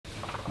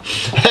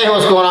Hey,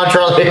 what's going on?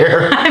 Charlie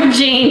here. I'm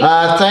Jean.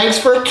 Thanks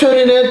for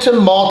tuning in to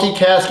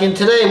Multicasking.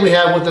 Today we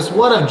have with us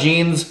one of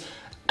Jean's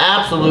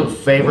absolute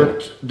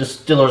favorite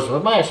distillers. Well,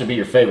 it might actually be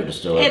your favorite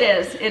distiller. It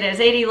is. It is.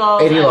 80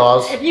 Laws. 80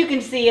 Laws. If you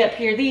can see up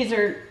here, these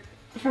are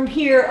from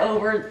here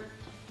over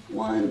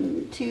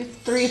 1, 2,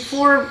 3,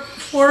 4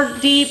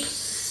 deep.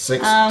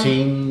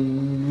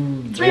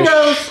 16. 3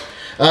 rows.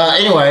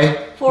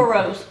 Anyway. 4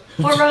 rows.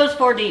 4 rows,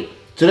 4 deep.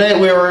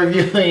 Today we are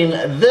reviewing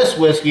this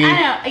whiskey. I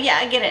know. Yeah,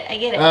 I get it.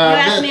 You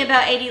asked me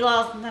about 80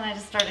 Laws, and then I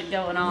just started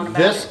going on about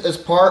this it. This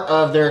is part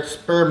of their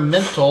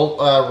experimental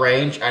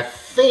range. I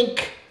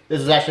think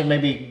this is actually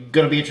maybe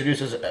going to be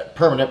introduced as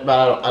permanent,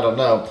 but I don't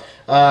know.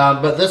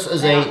 But this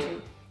is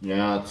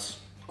yeah, it's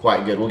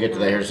quite good. We'll get to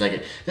that here in a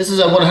second. This is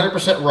a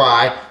 100%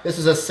 rye. This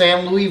is a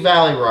San Luis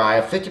Valley Rye,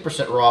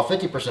 50% raw,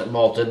 50%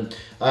 malted,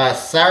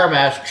 sour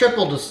mash,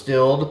 triple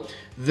distilled.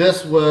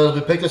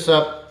 We picked this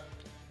up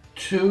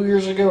 2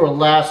 years ago or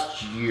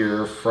last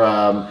year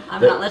from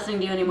I'm not listening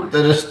to you anymore.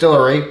 The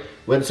distillery.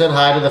 Went and said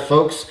hi to the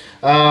folks.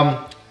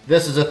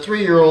 This is a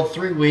 3-year-old,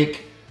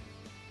 3-week,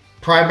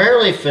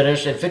 primarily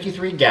finished in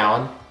 53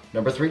 gallon,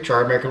 number 3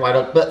 Char, American white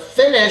oak, but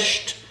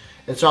finished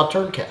in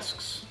Sauternes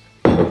casks.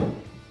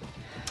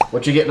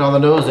 What you getting on the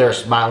nose there,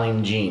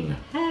 smiling Jean?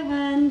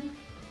 Heaven.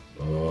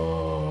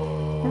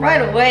 Oh.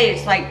 Right away,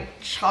 it's like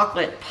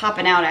chocolate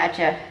popping out at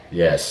you.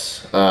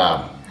 Yes.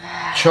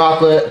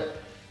 Chocolate.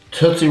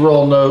 Tootsie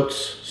Roll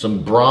notes,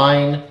 some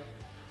brine,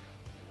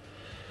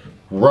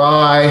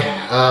 rye.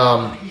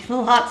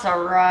 Lots of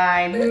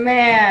rye,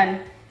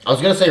 man. I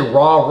was gonna say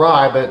raw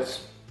rye, but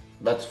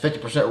that's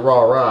 50%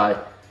 raw rye.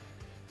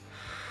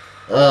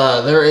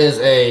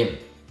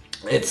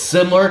 It's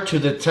similar to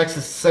the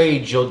Texas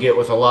sage you'll get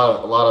with a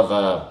lot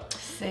of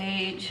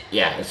sage.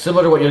 Yeah, it's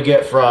similar to what you'll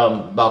get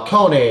from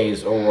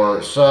balcones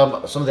or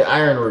some of the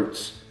iron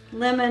roots.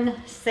 Lemon,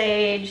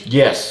 sage.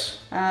 Yes.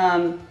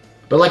 But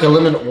like a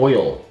lemon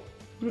oil.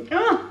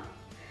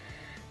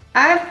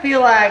 I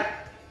feel like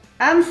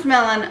I'm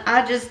smelling,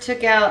 I just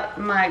took out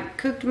my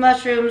cooked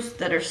mushrooms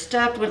that are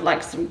stuffed with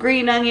like some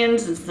green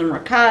onions and some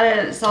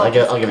ricotta. It's all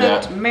just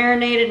cooked,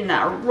 marinated, and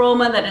that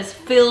aroma that just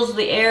fills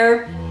the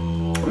air.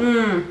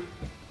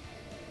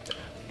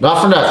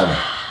 Not for nothing.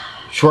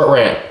 Short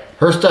rant.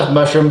 Her stuffed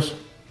mushrooms,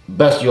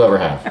 best you ever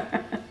have.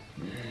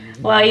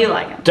 Well, you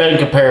like them. Doesn't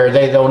compare.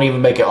 They don't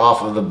even make it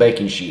off of the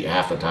baking sheet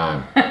half the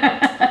time.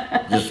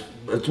 It's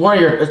one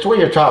of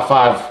your top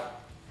 5.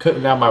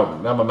 Couldn't now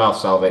my mouth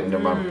salivating.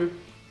 Never mind.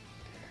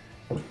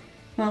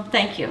 Well,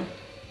 thank you.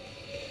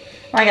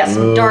 I got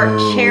some dark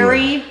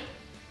cherry.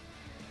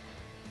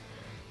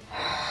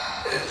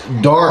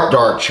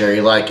 Dark cherry,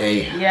 like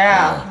a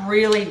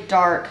really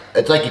dark.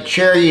 It's like a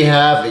cherry you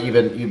have that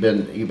you've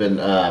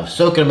been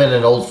soaking them in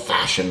an old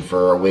fashioned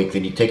for a week.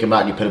 Then you take them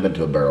out and you put them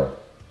into a barrel.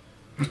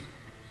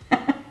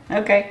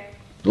 Okay.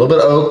 A little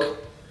bit of oak.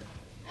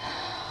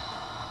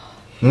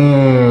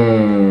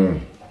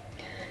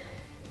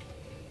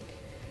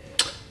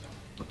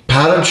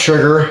 Powdered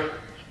sugar,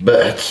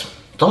 but it's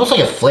almost like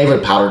a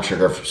flavored powdered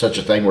sugar if such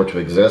a thing were to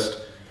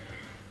exist.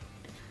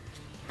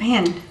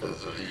 Man,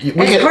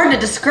 it's hard to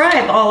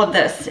describe all of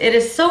this. It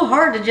is so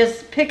hard to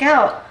just pick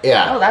out.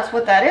 Yeah. Oh, that's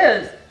what that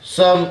is.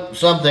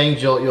 Some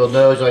things you'll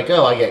nose like,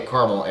 oh, I get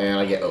caramel and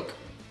I get oak,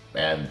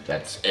 and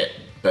that's it.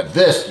 But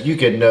this you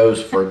could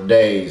nose for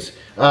days.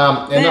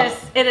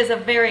 It is a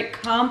very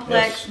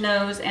complex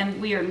nose, and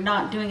we are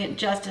not doing it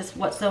justice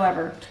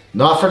whatsoever.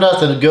 Not for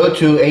nothing. Go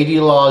to 80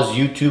 Laws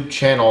YouTube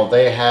channel.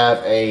 They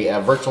have a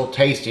virtual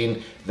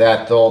tasting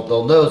that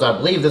they'll nose. I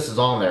believe this is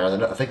on there.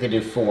 I think they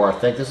do 4. I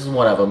think this is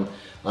one of them.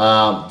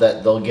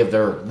 That they'll give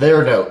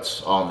their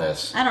notes on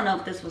this. I don't know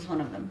if this was one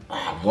of them.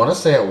 I want to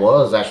say it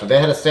was actually. They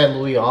had a San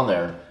Luis on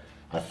there.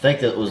 I think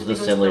that was the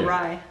San Luis.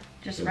 Rye,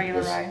 just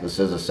regular rye. This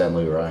is a San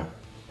Luis rye.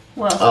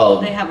 Well,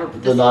 they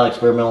have the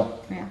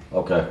non-experimental? Yeah.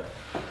 Okay.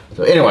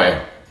 So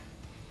anyway,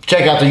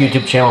 check out the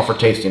YouTube channel for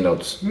tasting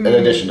notes in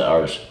addition to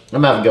ours.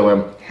 I'm having a go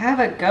in.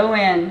 Have a go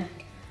in.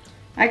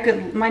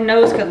 My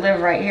nose could live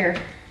right here.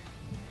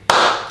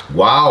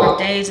 Wow.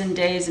 For days and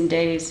days and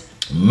days.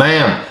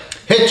 Man,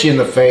 hit you in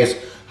the face.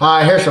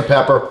 Hi, here's some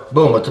pepper.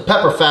 Boom, it's a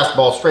pepper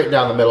fastball straight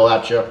down the middle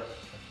at you.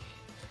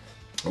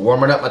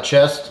 Warming up my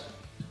chest.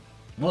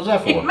 What was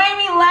that for? It made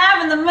me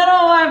laugh in the middle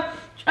of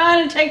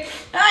trying to take,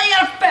 you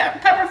got a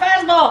pepper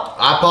fastball.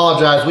 I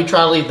apologize. We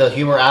try to leave the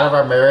humor out of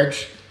our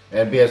marriage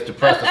and be as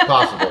depressed as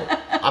possible.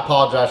 I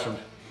apologize for,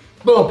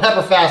 boom,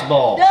 pepper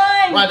fastball.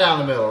 Done. Right down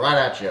the middle, right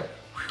at you.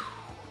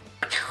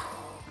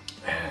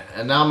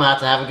 And now I'm going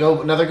to have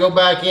to another go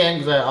back in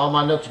because all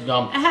my notes are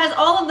gone. It has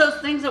all of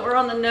those things that were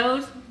on the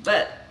nose,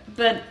 but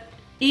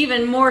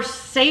even more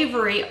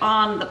savory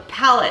on the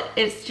palate.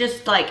 It's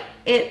just like,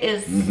 it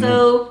is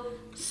so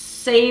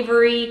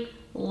savory,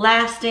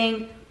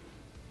 lasting.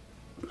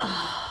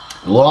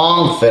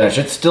 Long finish.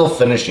 It's still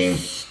finishing.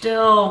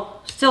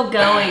 Still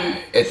going.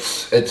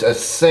 It's a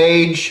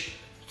sage.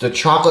 It's a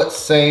chocolate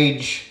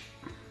sage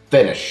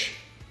finish.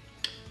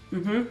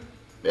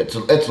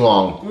 It's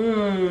long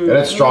and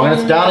it's strong and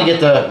it's down to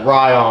get the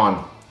rye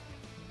on.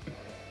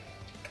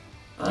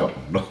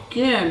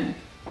 Again.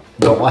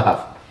 Don't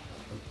laugh.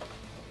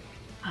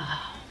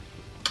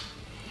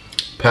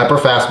 Pepper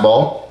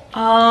fastball.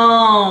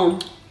 Oh.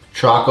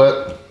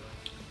 Chocolate.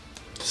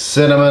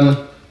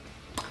 Cinnamon.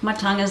 My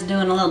tongue is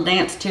doing a little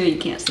dance too. You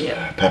can't see it.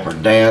 Pepper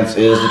dance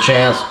is the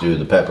chance. Do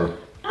the pepper.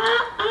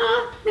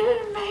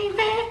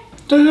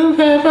 Do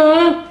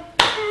pepper.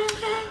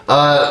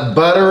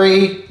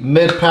 Buttery,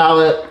 mid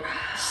palate.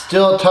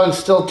 Still, tongue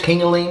still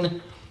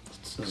tingling.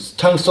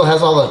 Tongue still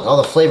has all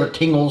the flavor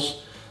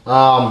tingles.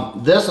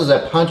 This is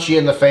a punchy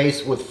in the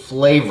face with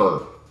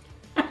flavor.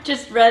 I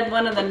just read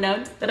one of the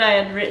notes that I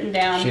had written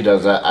down. She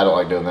does that. I don't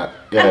like doing that.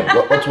 Go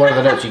ahead. What's one of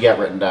the notes you got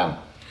written down?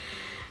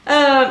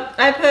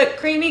 I put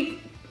creamy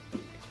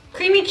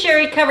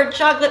cherry covered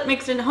chocolate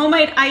mixed in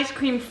homemade ice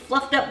cream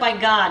fluffed up by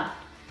God.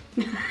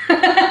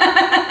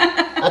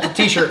 That's a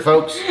t-shirt,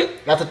 folks.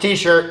 That's a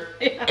t-shirt.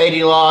 Yeah.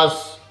 80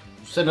 Laws.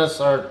 Send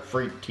us our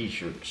free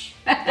t-shirts.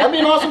 That'd be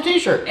an awesome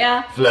t-shirt.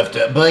 Yeah. Fluffed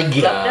up by God.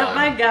 Fluffed up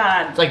by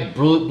God. It's like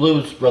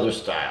Blues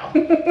Brothers style.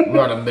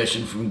 We're on a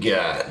mission from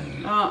God.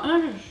 Oh,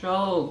 that is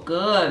so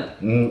good.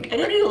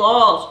 80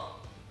 Laws.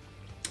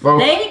 Well,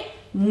 They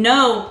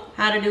know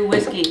how to do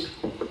whiskey.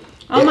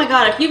 Oh my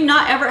God, if you've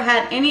not ever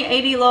had any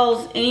 80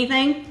 Laws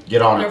anything,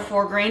 get on their it.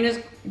 4 grain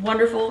is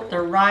wonderful.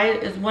 Their rye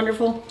is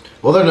wonderful.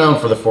 Well, they're known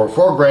for the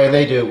 4 grain.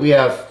 We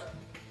have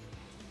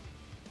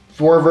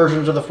 4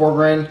 versions of the 4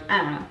 grain. I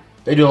don't know.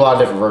 They do a lot of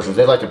different versions.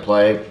 They like to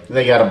play.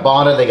 They got a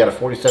bonded, they got a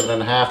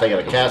 47.5, they got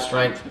a cast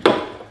strength.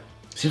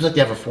 Seems like they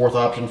have a 4th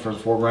option for the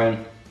 4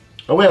 grain.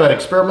 Oh, we have an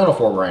experimental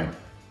 4 grain.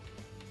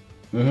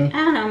 I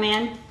don't know,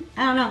 man.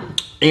 I don't know.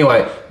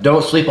 Anyway,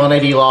 don't sleep on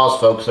 80 Laws,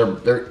 folks.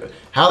 They're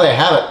how they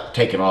haven't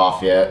taken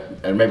off yet,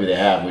 and maybe they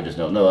have. We just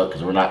don't know it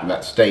because we're not in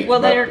that state. Well,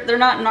 they're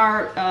not in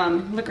our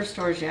liquor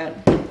stores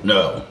yet.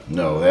 No,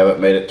 they haven't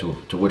made it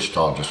to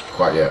Wichita just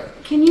quite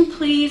yet. Can you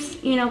please,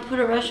 put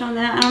a rush on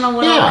that? I don't know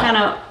what all kind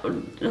of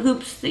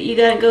hoops that you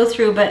got to go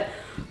through, but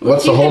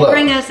what's if you the hold could up?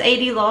 bring us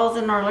 80 Laws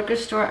in our liquor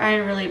store, I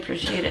really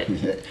appreciate it.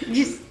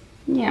 Just,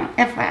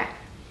 FYI.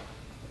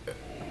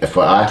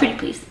 FYI? Pretty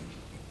please.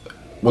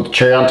 With the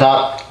cherry on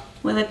top?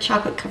 With a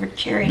chocolate covered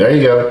cherry. There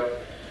you go.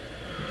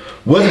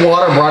 With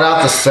water, brought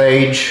out the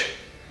sage.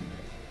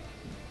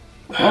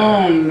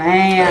 Oh,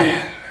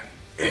 man.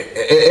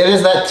 It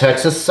is that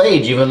Texas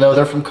sage, even though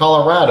they're from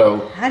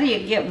Colorado. How do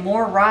you get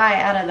more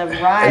rye out of the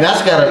rye? And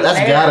that's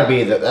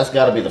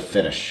gotta be the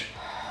finish.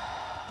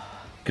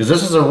 Because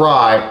this is a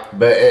rye,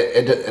 but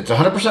it's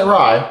 100%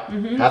 rye,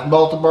 half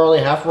malted barley,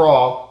 half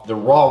raw. The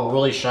raw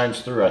really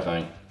shines through, I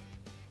think.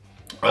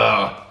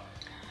 But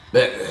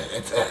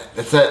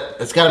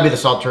it's got to be the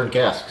Sauternes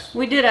Casks.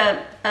 We did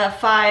a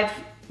 5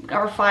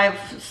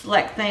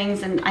 select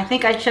things, and I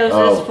think I chose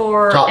this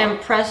for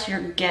impress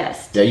your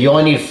guest. Yeah, you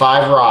only need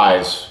 5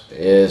 ryes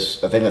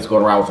is a thing that's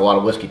going around with a lot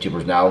of whiskey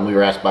tubers now, and we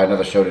were asked by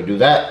another show to do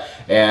that,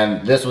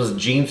 and this was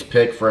Gene's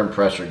pick for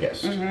impress your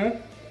guest.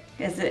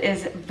 It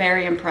is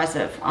very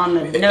impressive on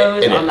the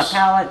nose, on the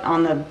palate,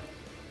 on the...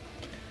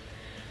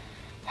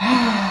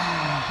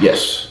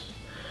 Yes.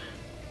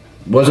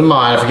 Wasn't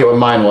mine. I forget what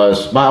mine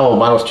was. Mine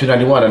was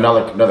 $2.91.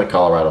 Another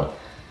Colorado.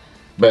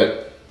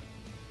 But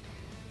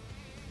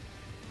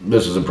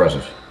this is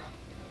impressive.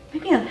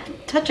 Maybe a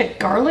touch of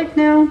garlic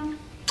now.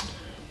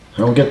 I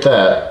don't get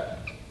that.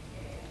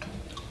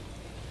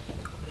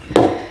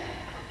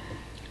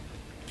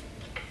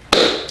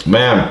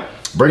 Man,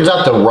 brings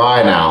out the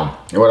rye now.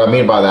 And what I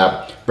mean by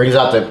that, brings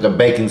out the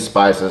bacon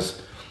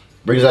spices.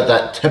 Brings out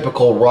that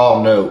typical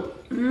raw note.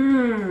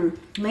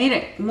 Made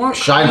it more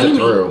Shines creamy. it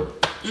through.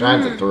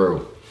 Shines it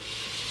through.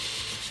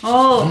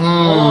 Oh,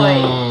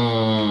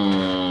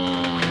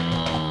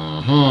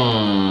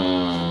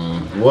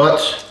 boy.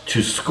 What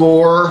to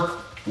score?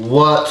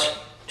 What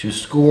to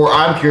score?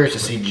 I'm curious to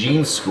see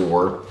Gene's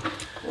score.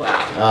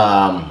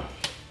 Wow.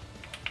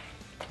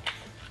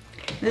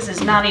 This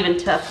is not even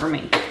tough for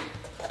me.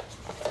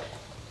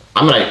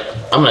 I'm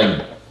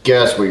gonna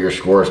guess what your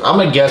score is. I'm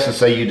gonna guess and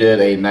say you did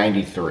a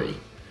 93.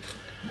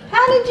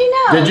 How did you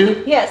know? Did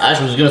you? Yes. I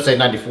actually was gonna say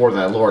 94, then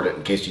I lowered it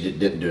in case you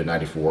didn't do a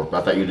 94.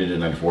 But I thought you did a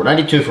 94.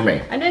 92 for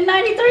me. I did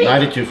 93.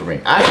 92 for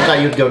me. I actually thought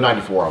you'd go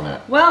 94 on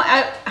that. Well,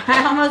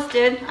 I almost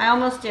did,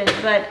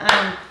 but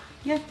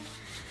yeah.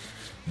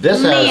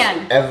 This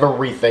has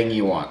everything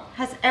you want.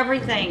 Has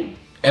everything.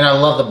 And I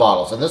love the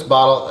bottles. And this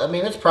bottle, I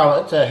mean, it's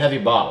a heavy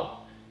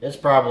bottle. It's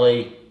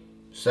probably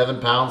 7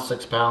 pounds,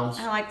 6 pounds.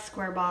 I like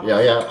square bottles.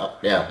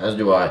 Yeah, as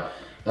do I.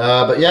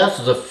 But yeah,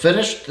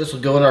 this will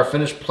go in our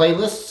finished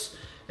playlists.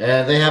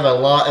 And they have a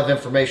lot of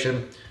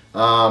information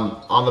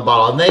on the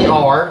bottle. And they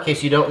are, in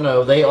case you don't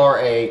know, they are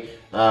a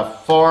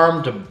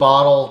farm to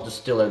bottle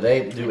distiller.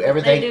 They do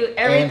everything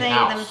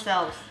in-house.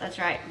 Themselves. That's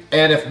right.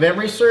 And if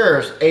memory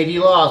serves, 80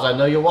 Laws, I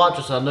know you'll watch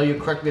this, I know you'll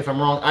correct me if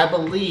I'm wrong. I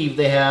believe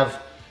they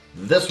have,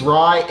 this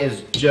rye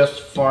is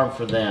just farmed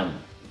for them.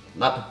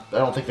 I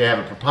don't think they have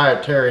a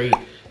proprietary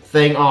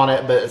thing on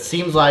it, but it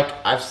seems like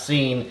I've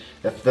seen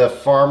that the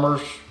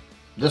farmers,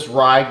 this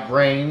rye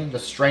grain, the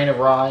strain of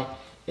rye,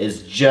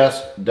 is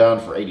just done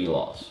for 80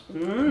 Laws.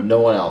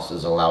 No one else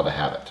is allowed to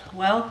have it.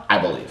 Well, I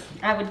believe.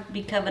 I would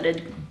be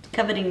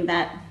coveting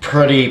that.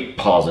 Pretty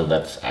positive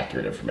that's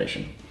accurate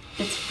information.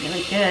 It's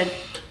really good.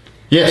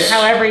 Yes.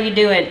 However you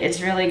do it,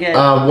 it's really good.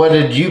 What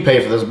did you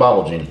pay for this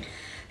bottle, Gene?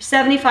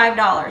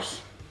 $75.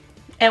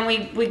 And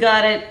we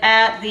got it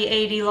at the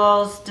 80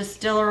 Laws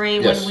distillery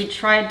when we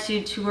tried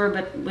to tour,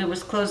 but it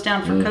was closed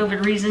down for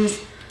COVID reasons.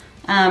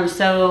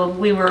 So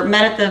we were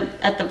met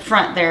at the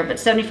front there, but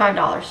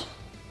 $75.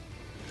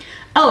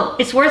 Oh,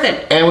 it's worth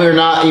it. And we were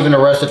not even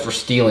arrested for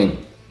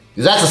stealing.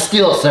 Because that's a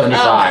steal at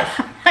 75.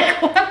 Oh.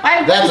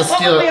 That's a steal.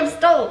 What would we have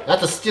stole?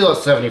 That's a steal at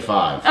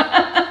 75.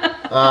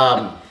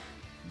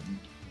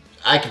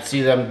 I could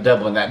see them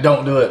doubling that.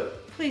 Don't do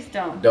it. Please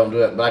don't. Don't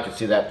do it, but I could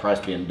see that price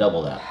being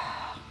double that.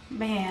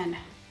 Man.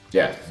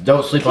 Yeah,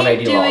 don't sleep on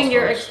 80 Laws. Keep doing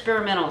your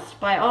experimentals.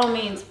 By all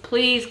means,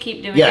 please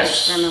keep doing your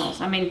experimentals.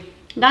 I mean,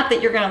 not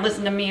that you're going to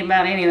listen to me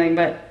about anything,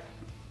 but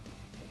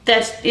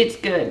it's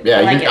good. Yeah,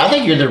 I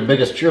think you're their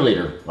biggest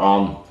cheerleader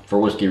for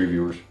whiskey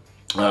reviewers.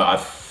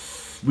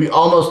 We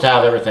almost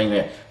have everything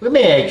there. We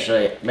may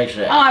actually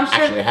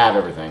actually have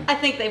everything. I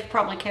think they've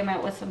probably came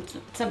out with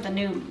something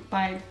new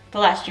by the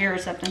last year or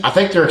something. I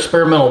think their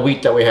experimental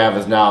wheat that we have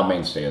is now a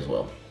mainstay as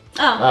well.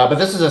 Oh. But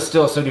this is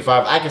still at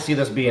 75. I can see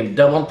this being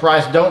double in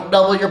price. Don't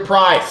double your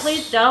price.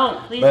 Please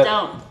don't. Please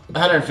don't.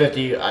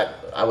 150,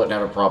 I wouldn't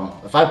have a problem.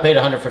 If I paid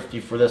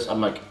 150 for this,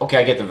 I'm like, okay,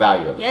 I get the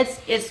value of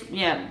it.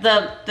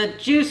 The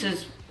juice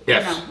is,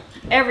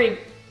 every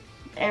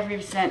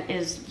cent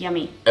is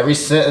yummy. Every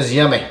cent is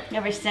yummy.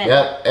 Every cent.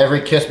 Yep,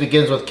 every kiss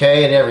begins with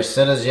K and every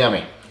cent is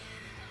yummy.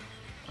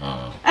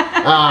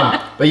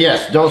 But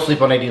yes, don't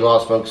sleep on 80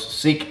 Laws, folks.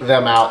 Seek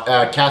them out.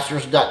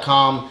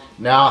 Casters.com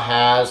now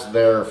has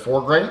their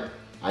 4 grain.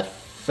 I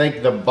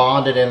think the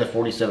bonded and the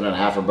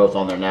 47.5 are both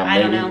on there now. I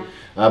don't know.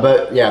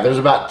 But yeah, there's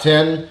about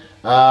 10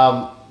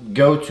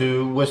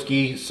 go-to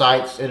whiskey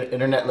sites,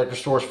 internet liquor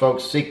stores,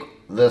 folks. Seek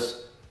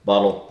this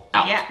bottle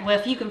out. Yeah, well,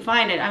 if you can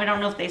find it. I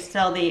don't know if they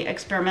sell the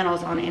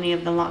experimentals on any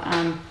of the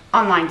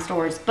online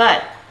stores,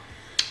 but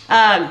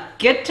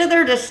get to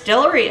their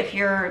distillery if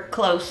you're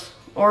close,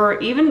 or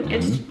even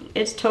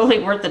it's totally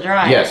worth the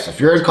drive. Yes, if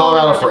you're in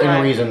Colorado for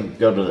any reason,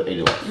 go to the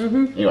 80 Laws.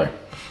 Anyway,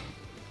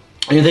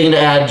 anything to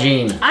add,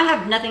 Gene? I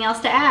have nothing else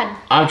to add.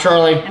 I'm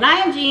Charlie. And I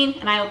am Gene,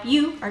 and I hope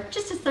you are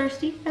just as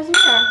thirsty as we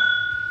are.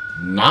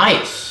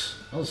 Nice.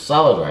 That was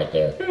solid right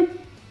there.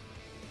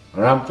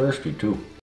 And I'm thirsty too.